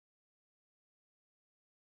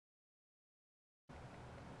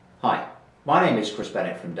Hi, my name is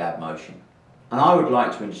Bennett from DABmotion, and I would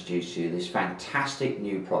like to introduce to you this fantastic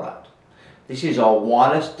new product. This is our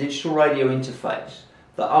wireless digital radio interface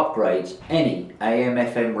that upgrades any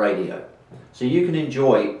AM/FM radio, so you can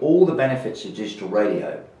enjoy all the benefits of digital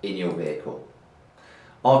radio in your vehicle.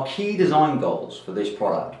 Our key design goals for this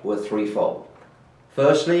product were threefold.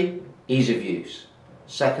 Firstly, ease of use.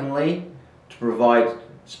 Secondly, to provide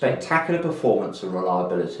spectacular performance and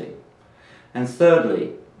reliability. And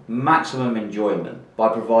thirdly, maximum enjoyment by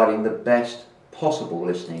providing the best possible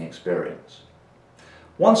listening experience.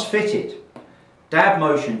 Once fitted,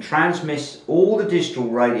 DABmotion transmits all the digital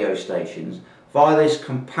radio stations via this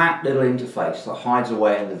compact little interface that hides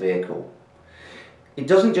away in the vehicle. It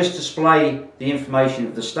doesn't just display the information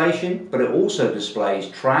of the station, but it also displays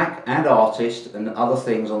track and artist and other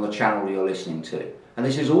things on the channel you're listening to. And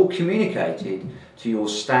this is all communicated to your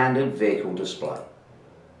standard vehicle display.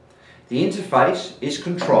 The interface is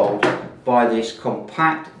controlled by this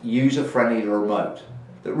compact, user-friendly remote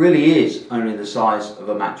that really is only the size of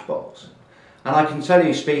a matchbox. And I can tell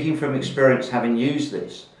you, speaking from experience having used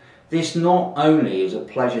this not only is a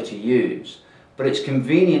pleasure to use, but its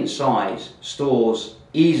convenient size stores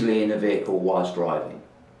easily in the vehicle whilst driving.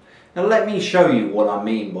 Now let me show you what I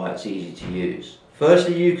mean by it's easy to use.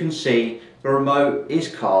 Firstly, you can see the remote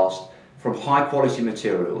is cast from high quality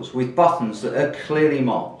materials with buttons that are clearly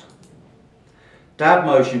marked.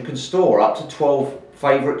 DABmotion can store up to 12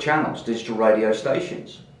 favourite channels, digital radio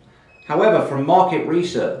stations. However, from market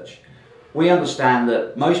research, we understand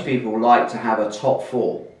that most people like to have a top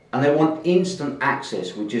 4 and they want instant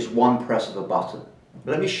access with just one press of a button.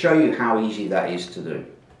 Let me show you how easy that is to do.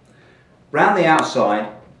 Round the outside,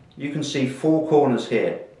 you can see 4 corners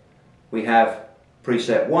here. We have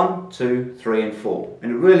preset 1, 2, 3 and 4.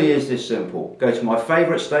 And it really is this simple. Go to my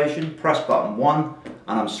favourite station, press button 1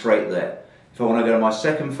 and I'm straight there. If I want to go to my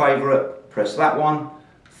second favourite, press that one,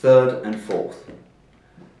 third and fourth.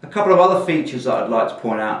 A couple of other features that I'd like to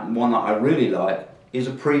point out, and one that I really like, is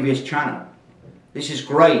a previous channel. This is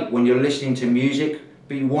great when you're listening to music,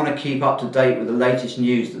 but you want to keep up to date with the latest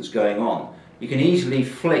news that's going on. You can easily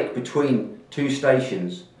flick between 2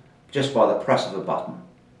 stations just by the press of a button.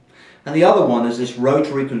 And the other one is this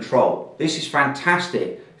rotary control. This is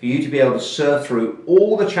fantastic for you to be able to surf through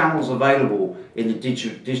all the channels available in the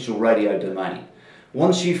digital radio domain.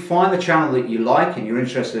 Once you find the channel that you like and you're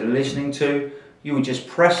interested in listening to, you would just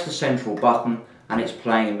press the central button and it's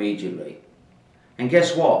playing immediately. And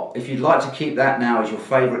guess what? If you'd like to keep that now as your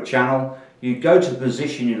favourite channel, you go to the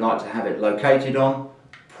position you'd like to have it located on,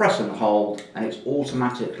 press and hold, and it's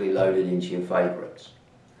automatically loaded into your favourites.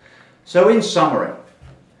 So in summary,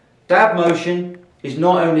 DABmotion is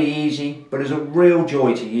not only easy, but is a real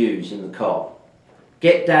joy to use in the car.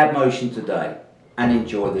 Get DABmotion today and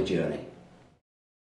enjoy the journey.